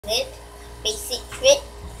flip, basic flip,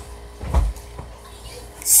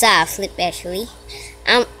 side flip actually.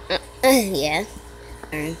 Yeah.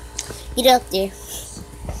 Get up there.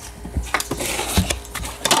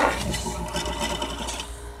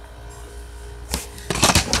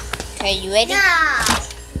 Okay, you ready? Yeah.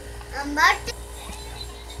 I'm about to.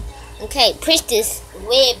 Okay, push this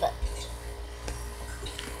web.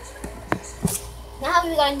 Now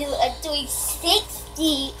we're gonna do a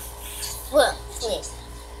 360 flip.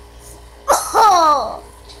 Oh!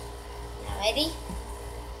 Now ready?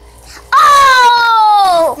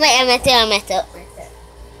 Oh! Wait, I messed up.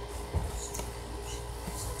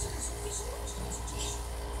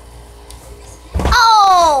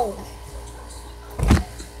 Oh!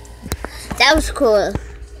 That was cool.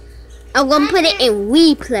 I'm gonna put it in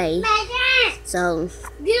replay. So,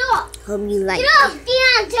 Get up! hope you like Get it. up,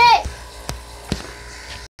 Deontay!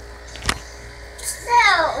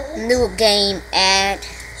 No. New game add.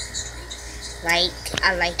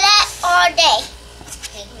 I like That all day.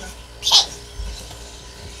 Okay.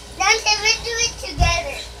 Deontay, let's do it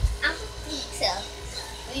together. I think so.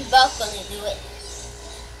 We both gonna do it.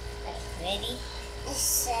 Okay, ready?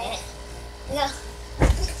 Set. Go.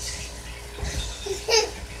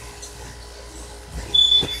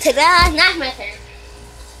 Ta-da! Not my turn.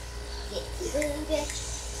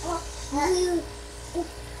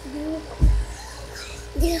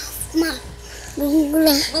 Get off my. Move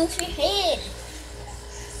your head.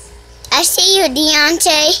 I see you,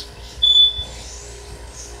 Deontay.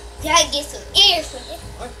 Gotta get some air for this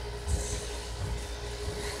one.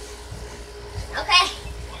 Okay.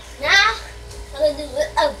 Now I'm gonna do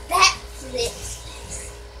a back flip.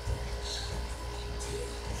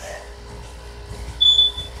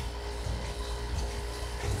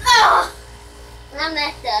 Oh! I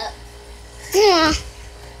messed up. Yeah.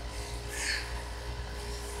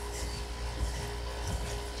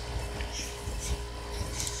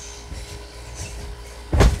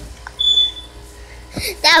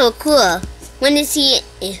 That was cool. Want to see it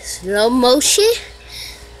in slow motion?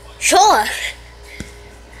 Sure.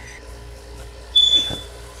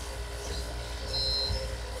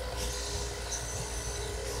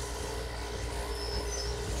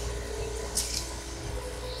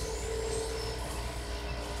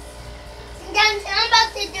 Deontay, I'm about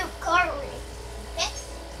to do cartwheel. Okay?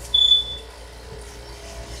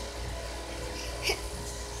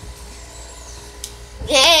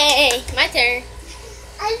 Yay! My turn.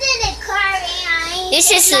 I did a cartwheel.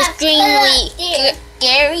 This is extremely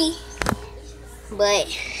scary, but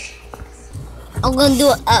I'm gonna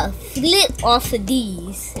do a flip off of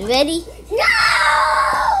these. Ready? No!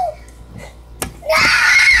 No!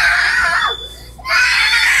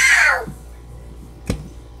 No!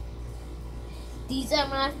 These are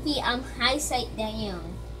my feet. I'm high side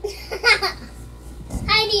down.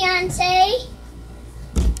 Hi, Deontay.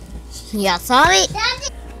 Y'all saw it? Deontay.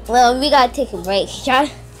 Well, we gotta take a break.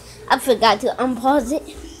 I forgot to unpause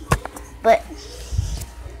it, but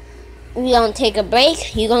we gonna take a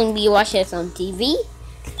break. You're gonna be watching us on TV.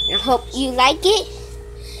 I hope you like it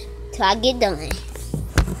till I get done.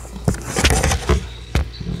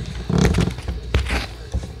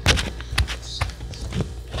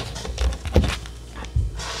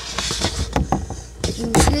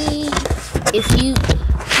 Okay. If you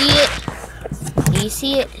see it, do you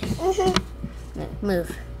see it?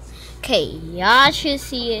 Move. Okay, y'all should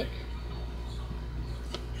see it.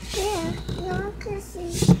 Yeah, you can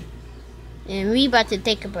see. And we about to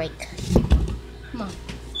take a break. Come on.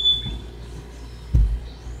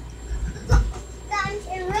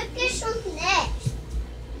 Deontay, look at some next.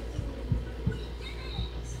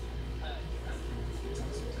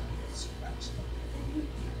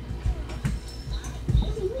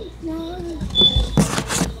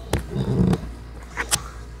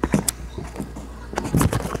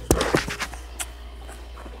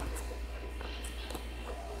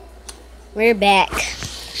 We're back.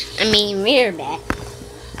 We're back.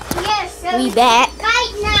 Yes, so We back.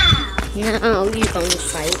 right now. No, you gonna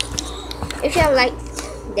fight. If y'all like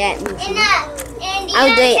that movie, And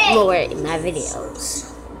I'll do it Deontay. more in my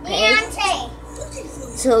videos. Okay? Deontay.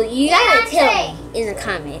 So you gotta tell Deontay. me in the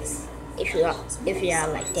comments if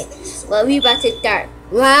y'all like that. Well, we about to start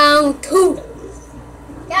round 2.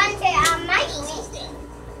 Deontay, I might win.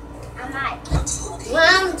 I might.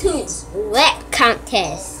 Round 2. Wet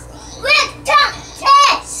contest. Whip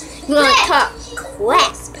contest! We're gonna talk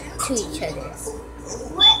crap to each other.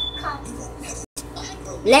 Whip contest.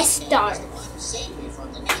 Let's start.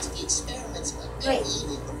 Wait.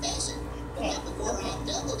 Okay.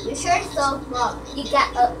 Your shirt's so small. You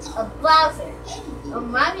got a browser. On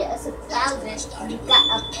Mario as a thousand, you got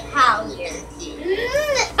a powder. You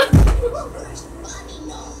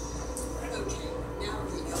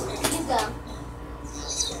go.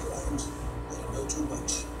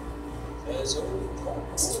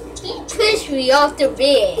 He pushed me off the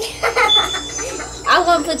bed. I'm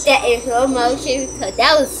gonna put that in slow motion because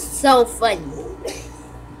that was so funny.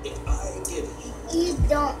 You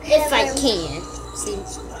don't If I can. See,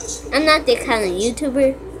 I'm not that kind of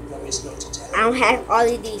YouTuber. I don't have all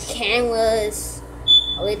of these cameras,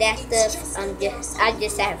 all of that stuff. I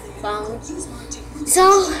just have a phone.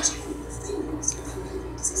 So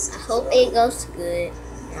I hope it goes good.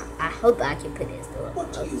 I hope I can put it through.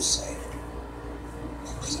 What do you say?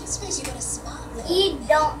 You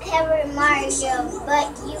don't have a Mario,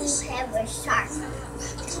 but you have a shark. I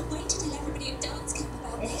can't wait to tell everybody at dance camp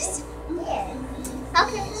about this. Yeah.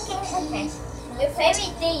 Okay. Your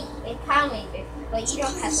favorite thing is Power Ranger, but you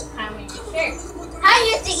don't have a Power Ranger shirt. How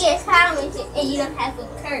you think it's Power Ranger and you don't have a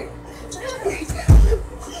shirt?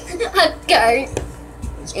 A skirt.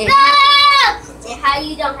 And how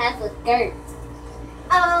you don't have a skirt?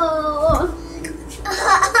 Oh.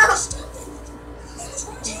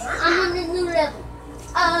 I'm on the new level.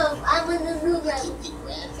 I'm on the new level.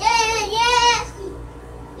 Yeah.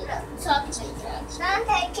 Talk to me.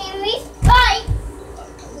 Dante, can we fight? I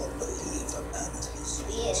cannot believe a man of his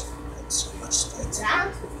Yes. had so much spite. That's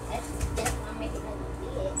why I'm making it.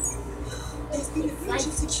 There's been a breach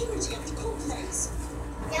of security at the complex.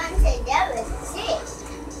 Dante, that was sick.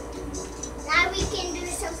 Now we can do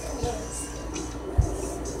something else.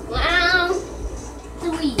 Round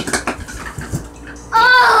 3.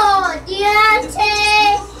 Oh, Deontay!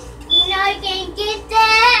 You know you can get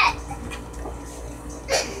that.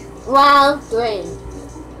 Round 3.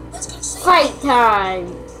 Let's go see. Fight time.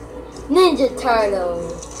 Ninja Turtle.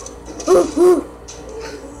 Woo, woo.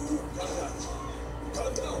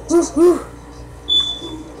 Woo, woo.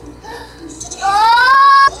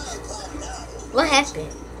 Oh! What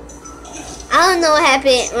happened? I don't know what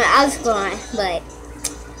happened when I was going, but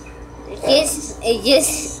it's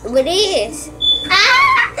just what it is.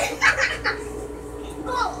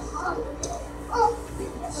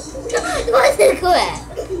 What's the cool?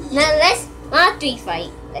 Now let's round 3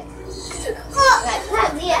 fight.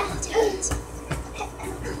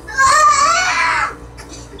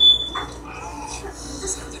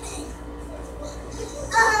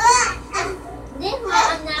 This one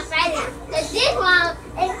I'm not fighting. Cause this one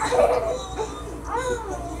is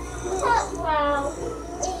wow.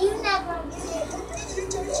 And you're not gonna get it.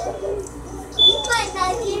 You might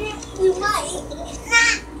not get it. You might.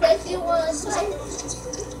 Cause you want to fight.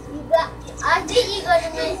 You got. I think you're gonna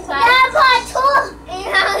make fight. Yeah, part 2. And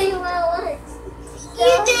how you want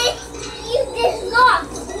You just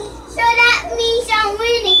lost. So that means I'm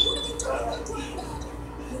winning.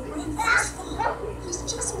 He's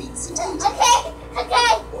just been sedated. Okay.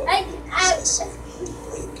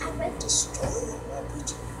 Destroy my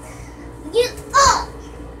beauty. You up.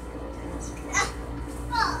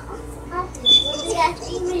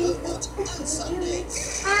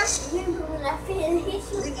 Remember when I finished?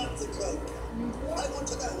 Bring up the cloak. I want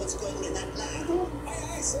to know what's going on in that lab.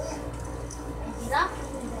 Aye, sir.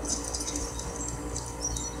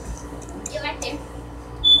 You're right there.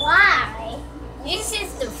 Why? This is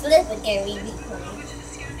the flip again we be playing.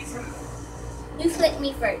 You flip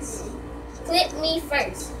me first. Flip me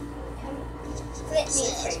first. Flip me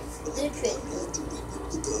first. Do flip.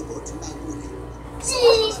 The robot manually.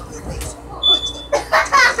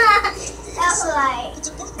 That's right.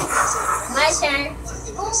 My turn.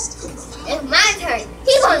 It's my turn.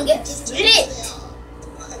 He gonna get flipped.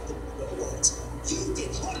 You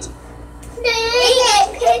did what? He get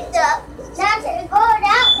picked up. That's it. Go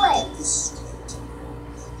that way.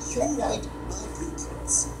 You read my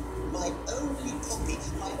blueprints. My only copy.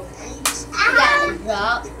 My brains. You gotta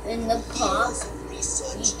drop in the pump.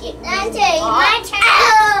 Research. You get me Dante, in the my box. turn.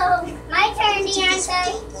 My turn,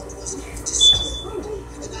 Deontay. What was destroyed.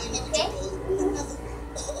 And I need Okay. to build another.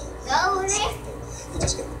 Go over there. You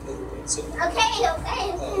just get the blueprints. Okay.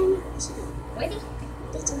 Ready?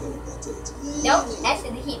 Better know about it. Nope,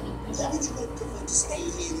 actually hit me. You Why go. would you not prefer to stay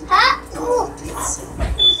here? Huh?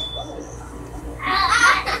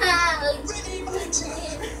 Ready, my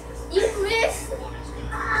child? You missed.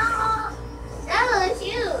 That was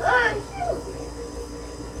you. Oh,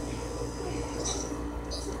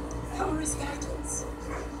 shoot. Power's vitals.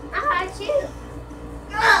 How about you?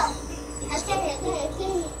 Oh. Okay.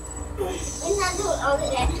 We're not doing all of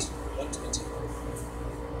that. 120.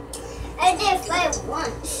 I did fight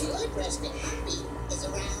once. I pressed it. Beat is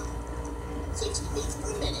around 60 beats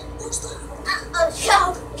per minute. What's that? Oh,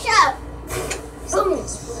 shove. Boom.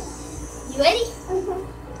 You ready?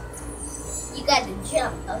 You got to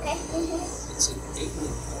jump, okay? It's innately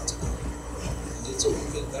important. And it's all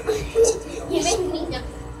been very impressive. You make me jump.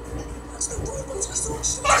 That's the robot I saw.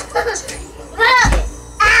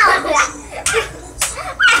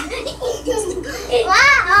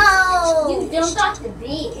 Wow! You jumped off the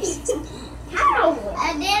bed. How?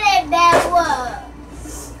 I did it backward.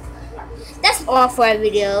 That's all for our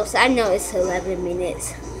videos. I know it's 11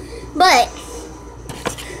 minutes. But,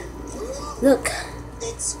 look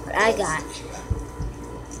what I got.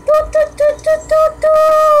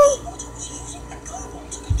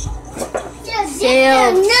 Sale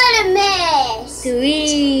Another mess.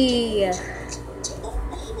 3.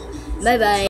 Bye bye.